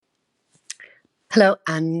Hello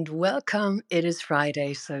and welcome. It is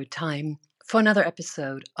Friday, so time for another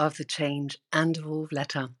episode of the Change and Evolve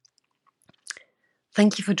Letter.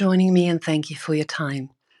 Thank you for joining me and thank you for your time.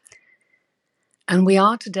 And we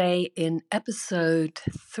are today in episode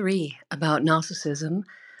 3 about narcissism.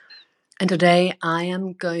 And today I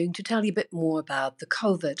am going to tell you a bit more about the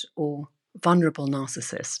covert or vulnerable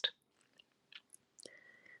narcissist.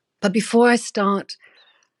 But before I start,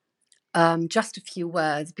 just a few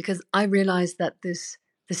words, because I realize that the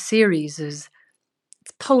series is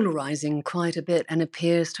polarizing quite a bit and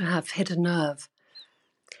appears to have hit a nerve.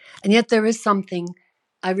 And yet there is something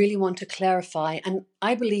I really want to clarify, and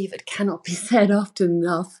I believe it cannot be said often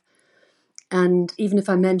enough, and even if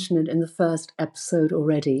I mention it in the first episode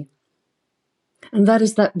already, and that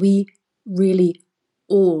is that we really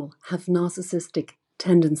all have narcissistic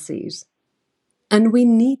tendencies. And we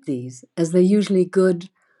need these, as they're usually good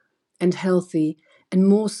and healthy and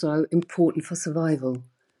more so important for survival.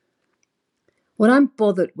 What I'm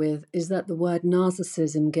bothered with is that the word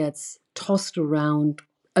narcissism gets tossed around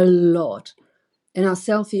a lot in our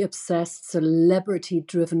selfie-obsessed,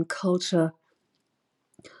 celebrity-driven culture,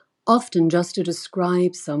 often just to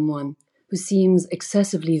describe someone who seems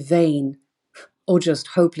excessively vain or just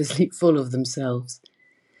hopelessly full of themselves.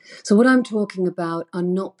 So what I'm talking about are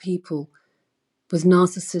not people with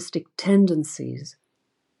narcissistic tendencies.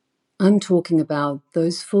 I'm talking about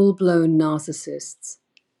those full-blown narcissists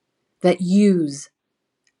that use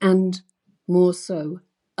and, more so,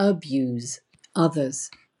 abuse others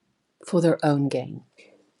for their own gain.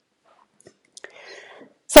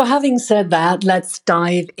 So having said that, let's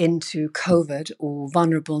dive into covert or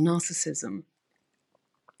vulnerable narcissism.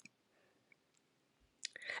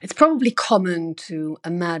 It's probably common to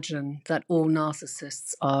imagine that all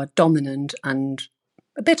narcissists are dominant and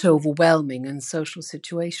a bit overwhelming in social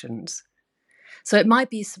situations. So it might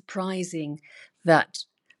be surprising that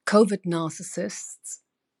covert narcissists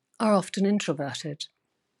are often introverted.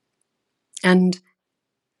 And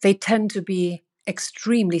they tend to be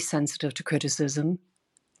extremely sensitive to criticism,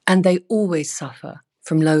 and they always suffer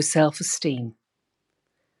from low self-esteem.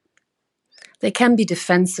 They can be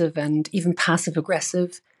defensive and even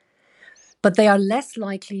passive-aggressive, but they are less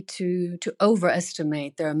likely to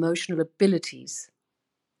overestimate their emotional abilities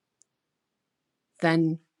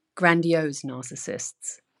than grandiose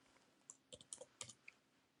narcissists.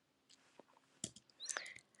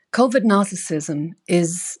 Covert narcissism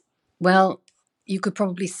is, well, you could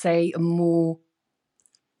probably say a more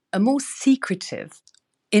secretive,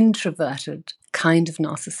 introverted kind of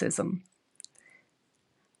narcissism.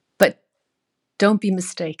 But don't be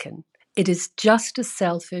mistaken. It is just as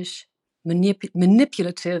selfish,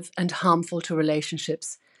 manipulative, and harmful to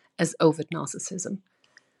relationships as overt narcissism.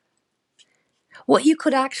 What you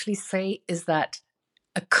could actually say is that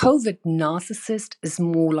a covert narcissist is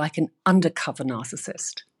more like an undercover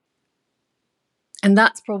narcissist. And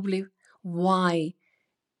that's probably why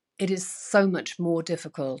it is so much more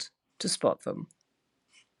difficult to spot them.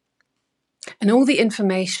 And all the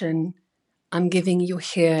information I'm giving you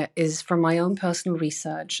here is from my own personal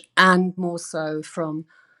research and more so from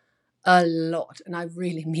a lot, and I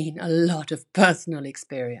really mean a lot of personal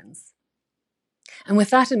experience. And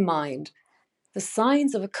with that in mind, the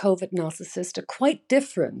signs of a covert narcissist are quite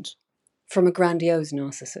different from a grandiose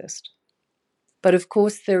narcissist. But of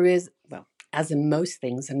course there is, well, as in most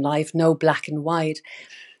things in life, no black and white,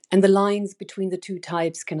 and the lines between the two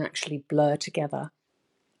types can actually blur together.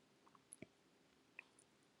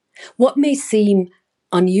 What may seem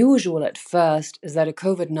unusual at first is that a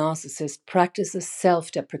covert narcissist practices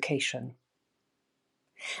self-deprecation.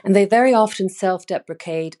 And they very often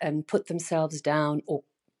self-deprecate and put themselves down or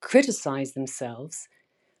criticize themselves.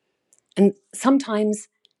 And sometimes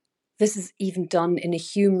this is even done in a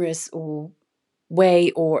humorous way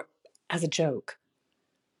or as a joke.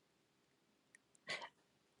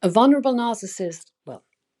 A vulnerable narcissist, well,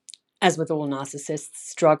 as with all narcissists,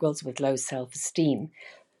 struggles with low self-esteem,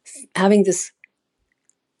 having this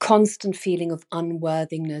constant feeling of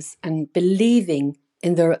unworthiness and believing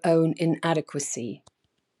in their own inadequacy,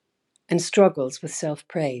 and struggles with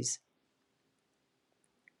self-praise.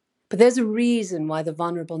 But there's a reason why the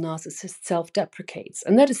vulnerable narcissist self-deprecates,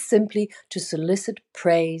 and that is simply to solicit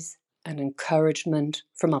praise and encouragement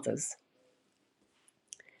from others.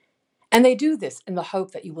 And they do this in the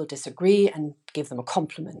hope that you will disagree and give them a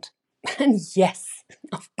compliment. And yes,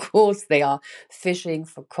 of course they are fishing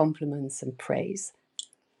for compliments and praise.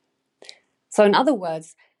 So in other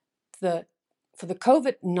words, for the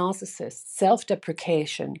covert narcissist,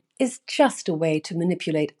 self-deprecation is just a way to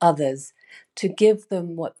manipulate others to give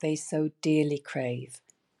them what they so dearly crave.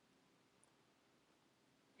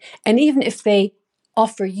 And even if they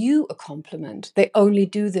offer you a compliment. They only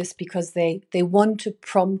do this because they want to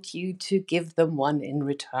prompt you to give them one in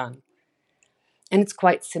return. And it's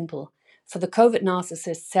quite simple. For the covert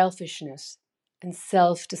narcissist, selfishness and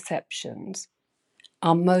self-deceptions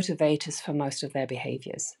are motivators for most of their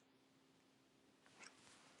behaviors.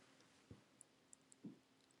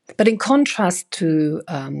 But in contrast to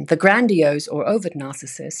the grandiose or overt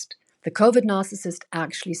narcissist, the covert narcissist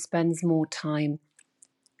actually spends more time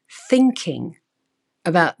thinking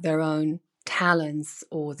about their own talents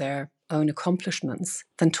or their own accomplishments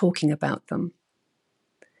than talking about them.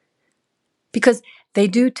 Because they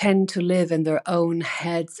do tend to live in their own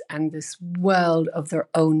heads and this world of their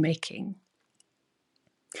own making.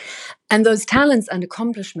 And those talents and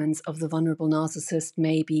accomplishments of the vulnerable narcissist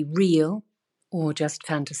may be real or just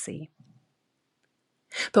fantasy.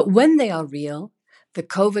 But when they are real, the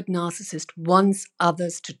covert narcissist wants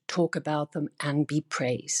others to talk about them and be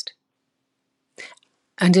praised.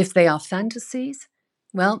 And if they are fantasies,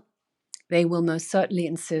 well, they will most certainly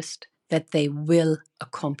insist that they will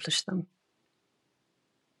accomplish them.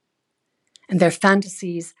 And their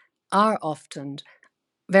fantasies are often,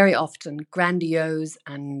 very often, grandiose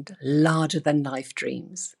and larger-than-life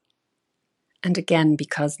dreams. And again,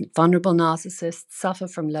 because vulnerable narcissists suffer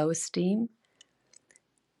from low esteem,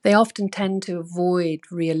 they often tend to avoid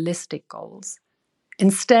realistic goals.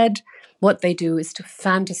 Instead, what they do is to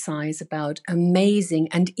fantasize about amazing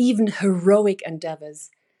and even heroic endeavors,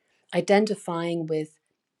 identifying with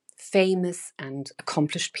famous and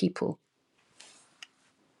accomplished people.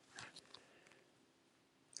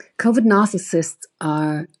 Covert narcissists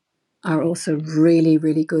are also really,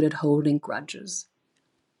 really good at holding grudges.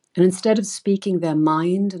 And instead of speaking their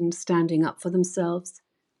mind and standing up for themselves,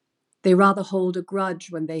 they rather hold a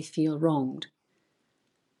grudge when they feel wronged.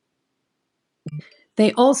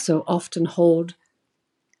 They also often hold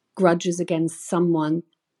grudges against someone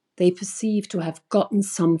they perceive to have gotten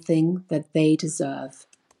something that they deserve.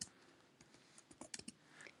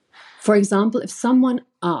 For example, if someone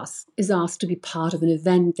is asked to be part of an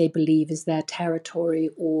event they believe is their territory,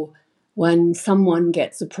 or when someone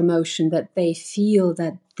gets a promotion that they feel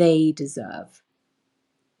that they deserve.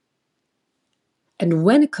 And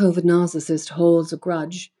when a covert narcissist holds a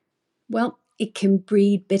grudge, well, it can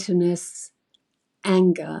breed bitterness,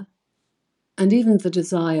 anger, and even the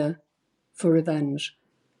desire for revenge.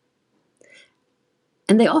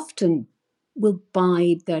 And they often will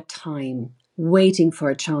bide their time, waiting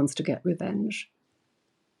for a chance to get revenge.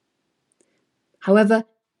 However,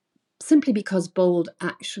 simply because bold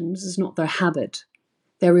actions is not their habit,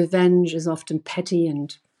 their revenge is often petty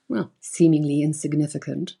and, well, seemingly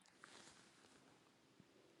insignificant.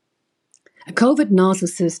 A covert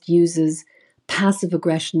narcissist uses passive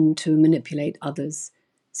aggression to manipulate others,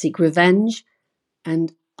 seek revenge,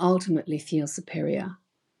 and ultimately feel superior.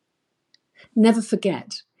 Never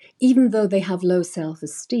forget, even though they have low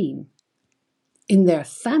self-esteem, in their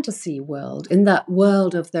fantasy world, in that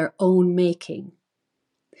world of their own making,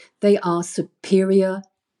 they are superior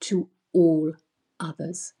to all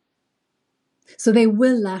others. So they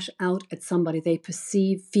will lash out at somebody they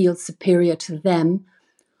perceive feels superior to them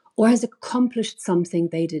or has accomplished something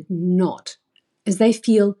they did not, as they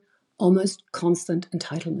feel almost constant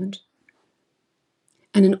entitlement.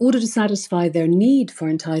 And in order to satisfy their need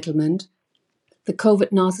for entitlement, the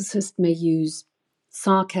covert narcissist may use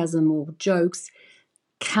sarcasm or jokes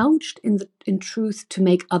couched in truth to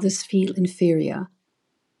make others feel inferior.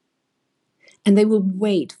 And they will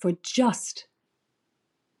wait for just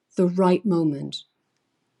the right moment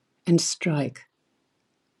and strike.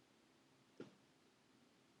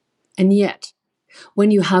 And yet,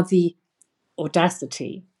 when you have the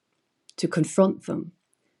audacity to confront them,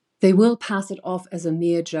 they will pass it off as a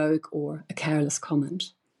mere joke or a careless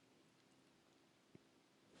comment.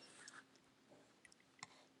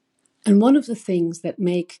 And one of the things that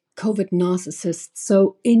make covert narcissists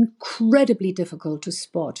so incredibly difficult to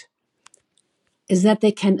spot is that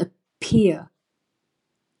they can appear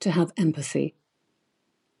to have empathy.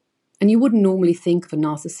 And you wouldn't normally think of a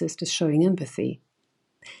narcissist as showing empathy.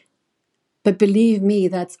 But believe me,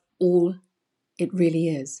 that's all it really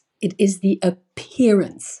is. It is the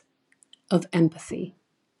appearance of empathy.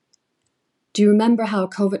 Do you remember how a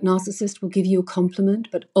covert narcissist will give you a compliment,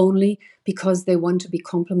 but only because they want to be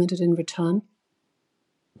complimented in return?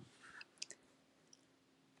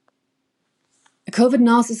 A covert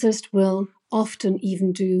narcissist will often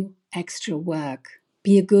even do extra work,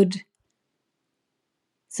 be a good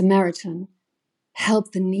Samaritan,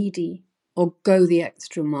 help the needy, or go the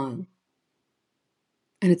extra mile.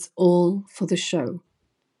 And it's all for the show.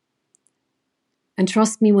 And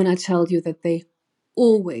trust me when I tell you that they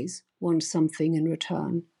always want something in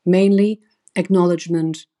return, mainly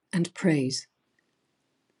acknowledgement and praise.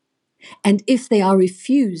 And if they are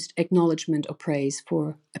refused acknowledgement or praise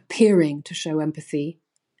for appearing to show empathy,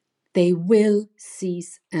 they will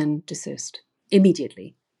cease and desist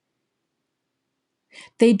immediately.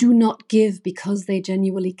 They do not give because they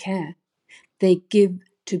genuinely care. They give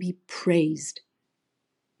to be praised.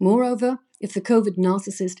 Moreover, if the COVID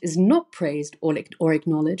narcissist is not praised or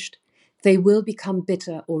acknowledged, they will become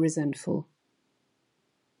bitter or resentful.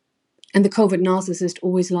 And the COVID narcissist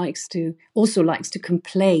also likes to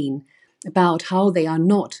complain about how they are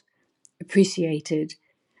not appreciated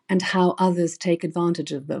and how others take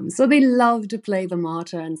advantage of them. So they love to play the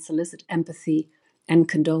martyr and solicit empathy and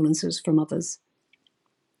condolences from others.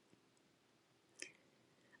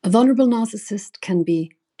 A vulnerable narcissist can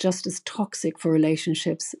be just as toxic for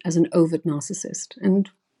relationships as an overt narcissist, and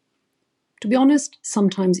to be honest,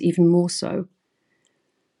 sometimes even more so.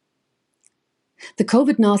 The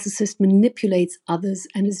COVID narcissist manipulates others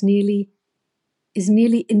and is nearly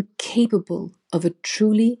incapable of a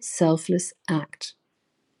truly selfless act.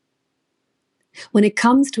 When it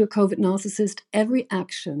comes to a COVID narcissist, every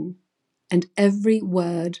action and every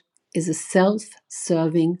word is a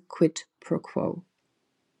self-serving quid pro quo.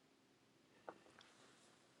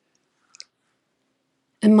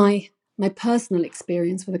 And my personal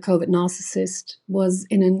experience with a COVID narcissist was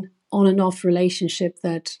in an on and off relationship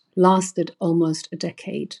that lasted almost a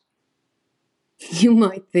decade. You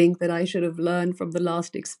might think that I should have learned from the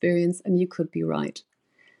last experience, and you could be right.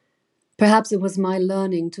 Perhaps it was my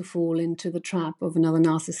learning to fall into the trap of another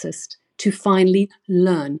narcissist, to finally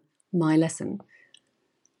learn my lesson.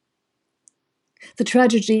 The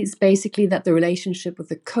tragedy is basically that the relationship with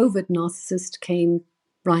the COVID narcissist came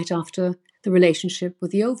right after the relationship with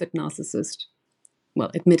the overt narcissist. Well,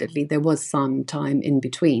 admittedly, there was some time in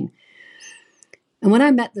between. And when I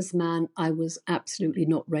met this man, I was absolutely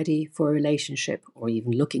not ready for a relationship or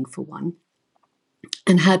even looking for one,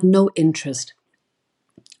 and had no interest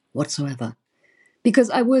whatsoever, because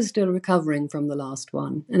I was still recovering from the last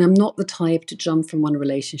one, and I'm not the type to jump from one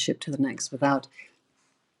relationship to the next without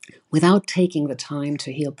taking the time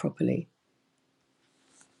to heal properly.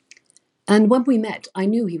 And when we met, I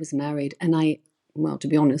knew he was married, and to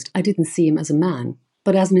be honest, I didn't see him as a man,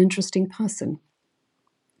 but as an interesting person.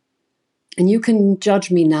 And you can judge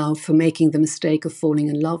me now for making the mistake of falling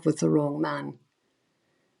in love with the wrong man.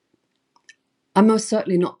 I'm most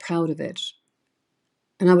certainly not proud of it,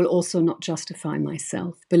 and I will also not justify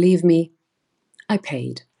myself. Believe me, I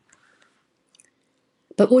paid.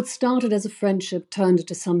 But what started as a friendship turned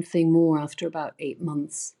into something more after about 8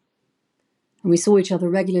 months. And we saw each other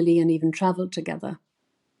regularly and even traveled together.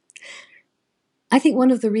 I think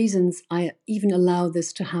one of the reasons I even allowed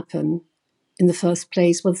this to happen in the first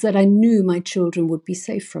place was that I knew my children would be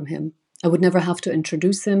safe from him. I would never have to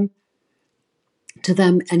introduce him to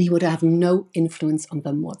them, and he would have no influence on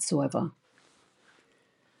them whatsoever.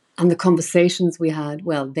 And the conversations we had,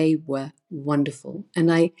 well, they were wonderful.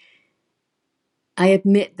 And I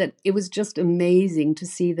admit that it was just amazing to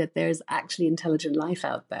see that there's actually intelligent life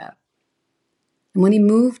out there. And when he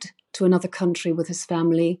moved to another country with his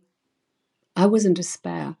family, I was in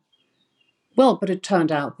despair. Well, but it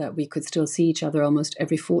turned out that we could still see each other almost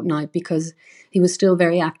every fortnight because he was still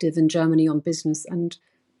very active in Germany on business, and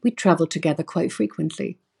we traveled together quite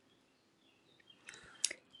frequently.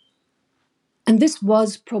 And this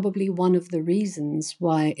was probably one of the reasons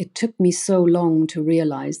why it took me so long to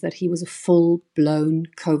realize that he was a full-blown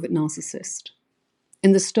COVID narcissist.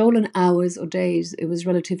 In the stolen hours or days, it was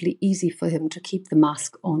relatively easy for him to keep the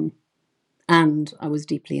mask on, and I was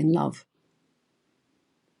deeply in love.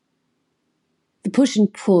 The push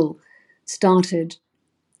and pull started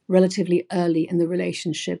relatively early in the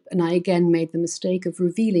relationship, and I again made the mistake of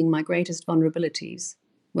revealing my greatest vulnerabilities.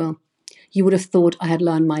 Well, you would have thought I had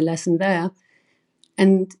learned my lesson there,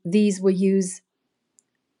 and these were used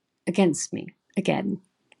against me again.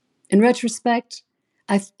 In retrospect,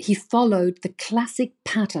 he followed the classic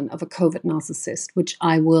pattern of a covert narcissist, which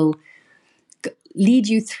I will lead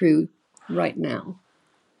you through right now.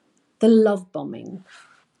 The love bombing.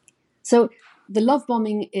 So the love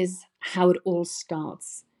bombing is how it all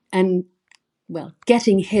starts. And, well,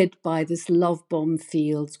 getting hit by this love bomb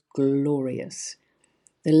feels glorious.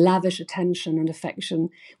 The lavish attention and affection,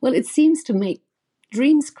 well, it seems to make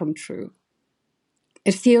dreams come true.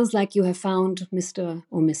 It feels like you have found Mr.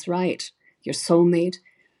 or Miss Right, your soulmate,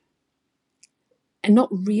 and not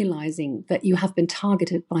realizing that you have been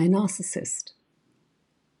targeted by a narcissist.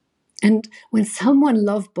 And when someone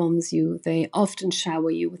love bombs you, they often shower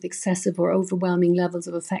you with excessive or overwhelming levels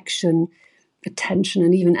of affection, attention,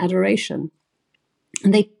 and even adoration.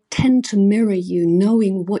 And they tend to mirror you,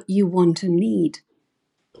 knowing what you want and need.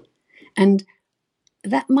 And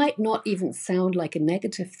that might not even sound like a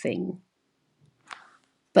negative thing,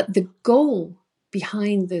 but the goal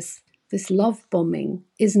behind this love bombing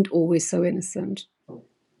isn't always so innocent.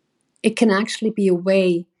 It can actually be a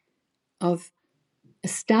way of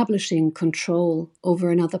establishing control over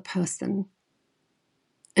another person.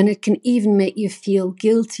 And it can even make you feel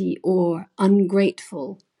guilty or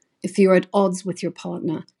ungrateful if you're at odds with your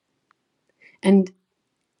partner. And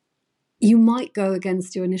you might go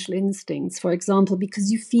against your initial instincts, for example,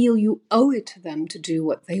 because you feel you owe it to them to do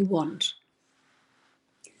what they want.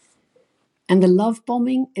 And the love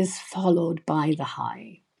bombing is followed by the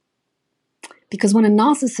high. Because when a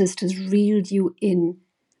narcissist has reeled you in,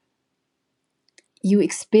 you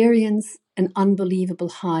experience an unbelievable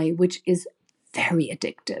high, which is very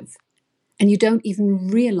addictive. And you don't even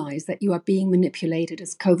realize that you are being manipulated,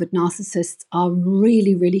 as covert narcissists are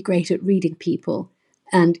really, really great at reading people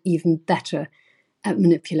and even better at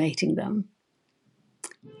manipulating them.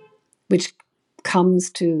 Which brings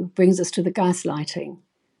us to the gaslighting.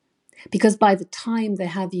 Because by the time they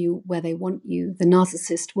have you where they want you, the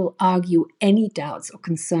narcissist will argue any doubts or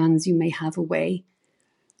concerns you may have away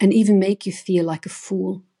and even make you feel like a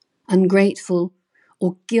fool, ungrateful,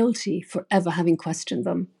 or guilty for ever having questioned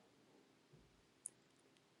them.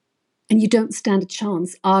 And you don't stand a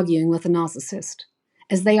chance arguing with a narcissist,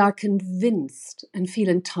 as they are convinced and feel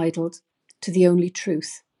entitled to the only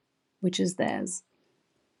truth, which is theirs.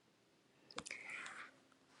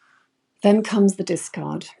 Then comes the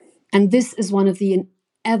discard. And this is one of the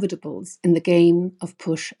inevitables in the game of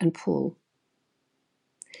push and pull.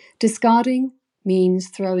 Discarding means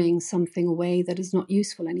throwing something away that is not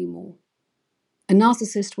useful anymore. A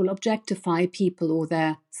narcissist will objectify people or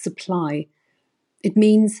their supply. It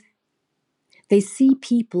means they see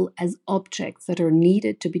people as objects that are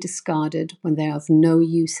needed to be discarded when they are of no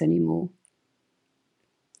use anymore.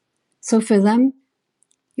 So for them,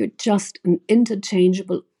 you're just an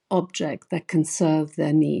interchangeable object that can serve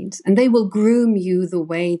their needs. And they will groom you the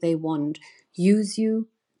way they want, use you,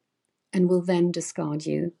 and will then discard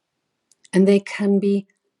you. And they can be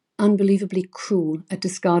unbelievably cruel at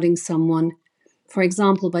discarding someone, for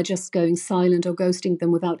example, by just going silent or ghosting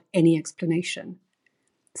them without any explanation.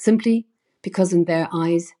 Simply because in their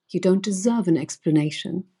eyes, you don't deserve an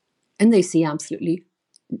explanation. And they see absolutely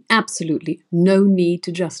no need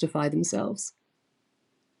to justify themselves.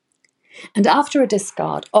 And after a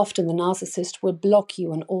discard, often the narcissist will block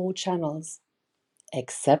you on all channels,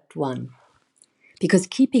 except one. Because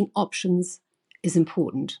keeping options is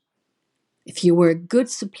important. If you were a good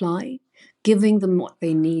supply, giving them what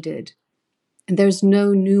they needed, and there's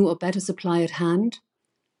no new or better supply at hand,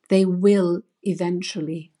 they will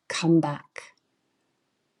eventually come back.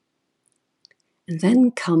 And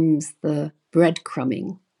then comes the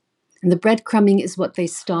breadcrumbing. And the breadcrumbing is what they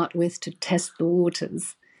start with to test the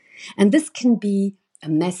waters. And this can be a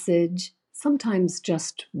message, sometimes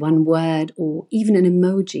just one word or even an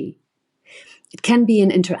emoji. It can be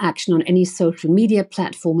an interaction on any social media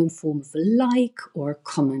platform in form of a like or a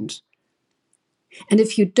comment. And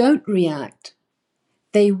if you don't react,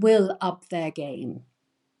 they will up their game.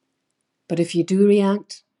 But if you do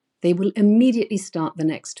react, they will immediately start the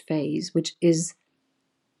next phase, which is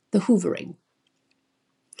the hoovering.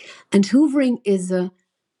 And hoovering is a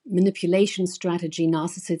manipulation strategy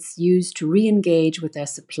narcissists use to re-engage with their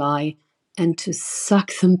supply and to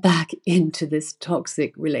suck them back into this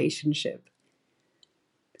toxic relationship.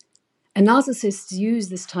 And narcissists use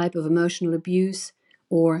this type of emotional abuse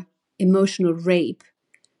or emotional rape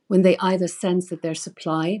when they either sense that their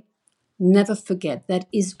supply, never forget, that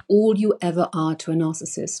is all you ever are to a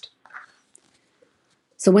narcissist.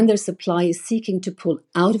 So when their supply is seeking to pull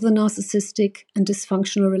out of the narcissistic and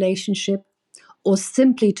dysfunctional relationship, or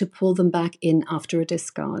simply to pull them back in after a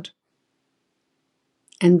discard.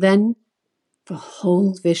 And then the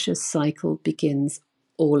whole vicious cycle begins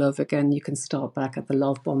all over again. You can start back at the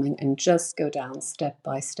love bombing and just go down step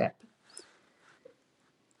by step.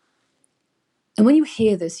 And when you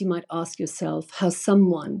hear this, you might ask yourself how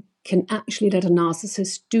someone can actually let a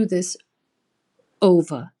narcissist do this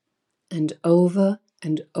over and over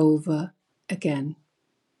and over again.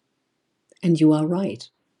 And you are right.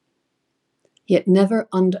 Yet never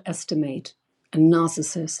underestimate a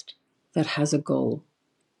narcissist that has a goal.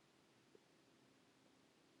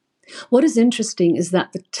 What is interesting is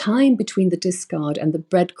that the time between the discard and the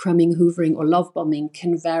breadcrumbing, hoovering, or love bombing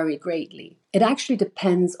can vary greatly. It actually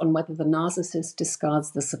depends on whether the narcissist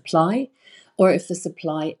discards the supply or if the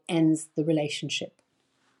supply ends the relationship.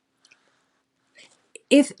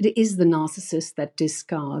 if it is the narcissist that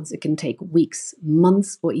discards, it can take weeks,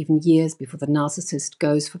 months, or even years before the narcissist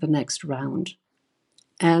goes for the next round,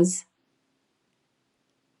 as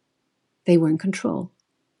they were in control.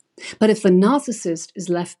 But if the narcissist is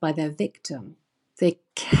left by their victim, they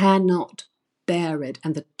cannot bear it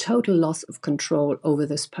and the total loss of control over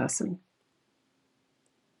this person.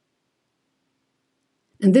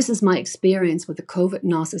 And this is my experience with the covert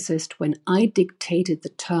narcissist when I dictated the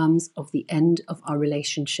terms of the end of our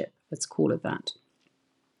relationship. Let's call it that.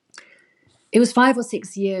 It was 5 or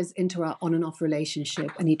 6 years into our on and off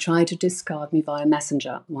relationship, and he tried to discard me via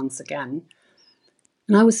Messenger once again.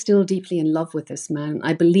 And I was still deeply in love with this man.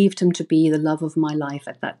 I believed him to be the love of my life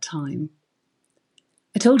at that time.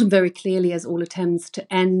 I told him very clearly, as all attempts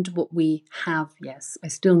to end what we have, yes, I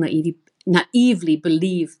still naively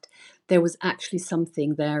believed there was actually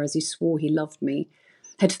something there, as he swore he loved me,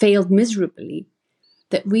 had failed miserably,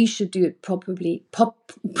 that we should do it properly,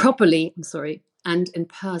 and in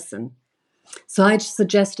person. So I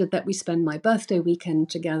suggested that we spend my birthday weekend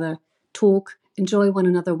together, talk, enjoy one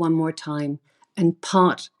another one more time, and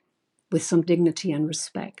part with some dignity and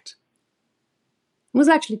respect. I was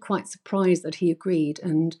actually quite surprised that he agreed,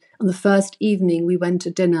 and on the first evening we went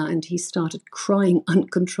to dinner and he started crying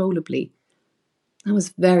uncontrollably. I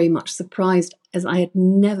was very much surprised, as I had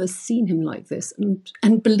never seen him like this,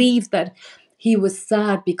 and believed that he was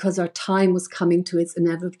sad because our time was coming to its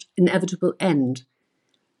inevitable end.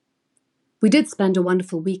 We did spend a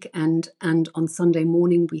wonderful weekend, and on Sunday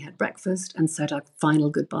morning we had breakfast and said our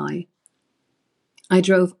final goodbye. I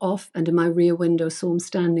drove off, and in my rear window saw him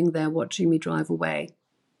standing there watching me drive away.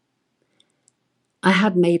 I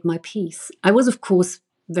had made my peace. I was, of course,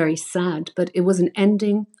 very sad, but it was an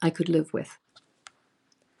ending I could live with.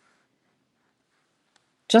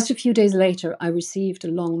 Just a few days later, I received a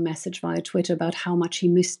long message via Twitter about how much he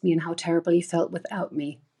missed me and how terrible he felt without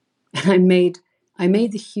me. And I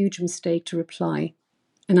made the huge mistake to reply,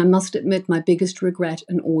 and I must admit my biggest regret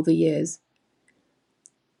in all the years.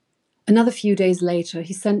 Another few days later,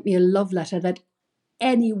 he sent me a love letter that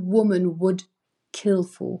any woman would kill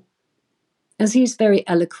for. As he's very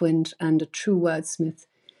eloquent and a true wordsmith,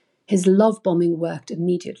 his love bombing worked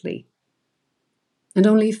immediately. And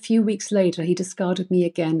only a few weeks later, he discarded me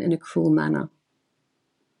again in a cruel manner.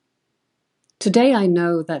 Today I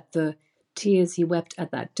know that the tears he wept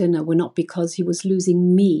at that dinner were not because he was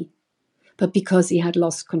losing me, but because he had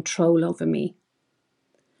lost control over me.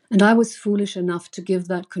 And I was foolish enough to give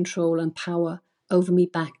that control and power over me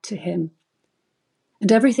back to him. And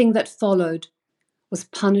everything that followed was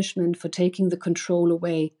punishment for taking the control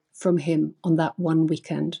away from him on that one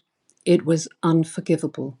weekend. It was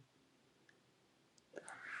unforgivable.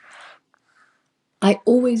 I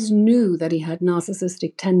always knew that he had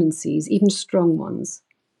narcissistic tendencies, even strong ones.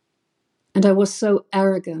 And I was so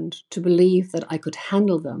arrogant to believe that I could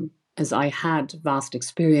handle them, as I had vast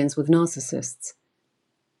experience with narcissists.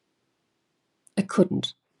 I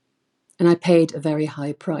couldn't, and I paid a very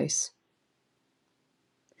high price.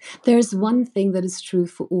 There is one thing that is true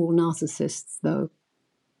for all narcissists, though.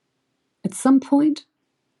 At some point,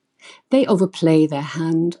 they overplay their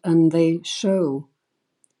hand and they show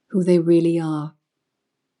who they really are.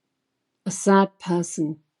 A sad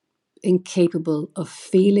person, incapable of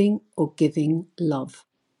feeling or giving love.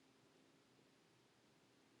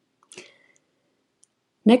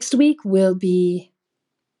 Next week will be,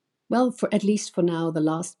 well, for at least for now, the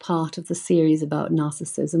last part of the series about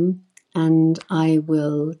narcissism. And I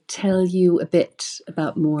will tell you a bit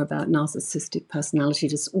more about narcissistic personality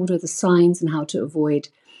disorder, the signs, and how to avoid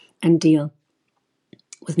and deal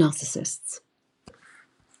with narcissists.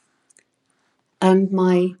 And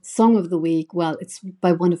my song of the week, well, it's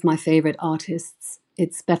by one of my favorite artists.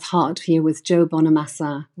 It's Beth Hart here with Joe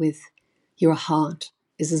Bonamassa with Your Heart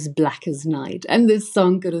is as Black as Night. And this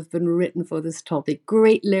song could have been written for this topic.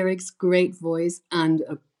 Great lyrics, great voice, and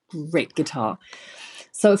a great guitar.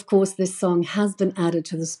 So, of course, this song has been added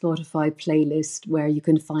to the Spotify playlist where you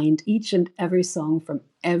can find each and every song from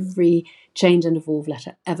every Change and Evolve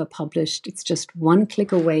letter ever published. It's just one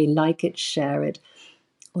click away. Like it, share it,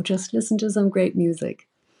 or just listen to some great music.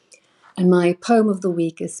 And my poem of the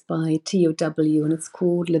week is by T.O.W. and it's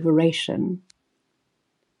called Liberation.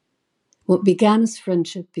 What began as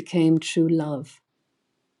friendship became true love,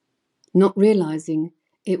 not realizing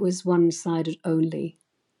it was one-sided only,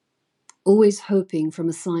 always hoping from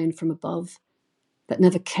a sign from above that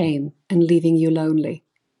never came and leaving you lonely.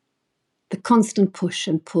 The constant push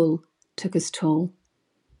and pull took its toll,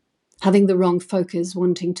 having the wrong focus,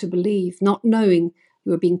 wanting to believe, not knowing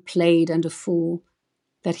you were being played and a fool,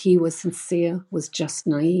 that he was sincere was just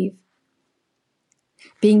naive.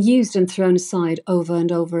 being used and thrown aside over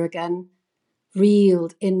and over again,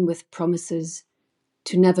 reeled in with promises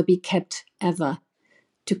to never be kept ever,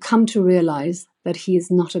 to come to realize that he is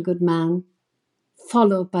not a good man,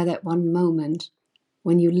 followed by that one moment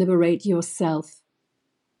when you liberate yourself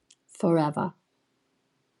forever.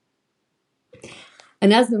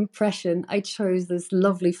 And as an impression, I chose this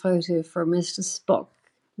lovely photo from Mr. Spock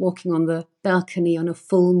walking on the balcony on a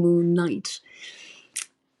full moon night.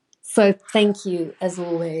 So thank you, as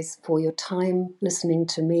always, for your time listening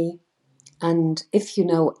to me. And if you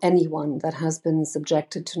know anyone that has been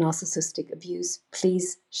subjected to narcissistic abuse,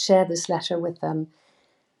 please share this letter with them.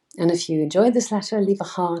 And if you enjoyed this letter, leave a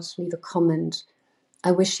heart, leave a comment.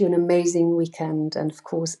 I wish you an amazing weekend. And of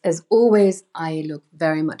course, as always, I look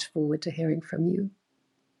very much forward to hearing from you.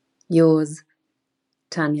 Yours,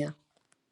 Tanya.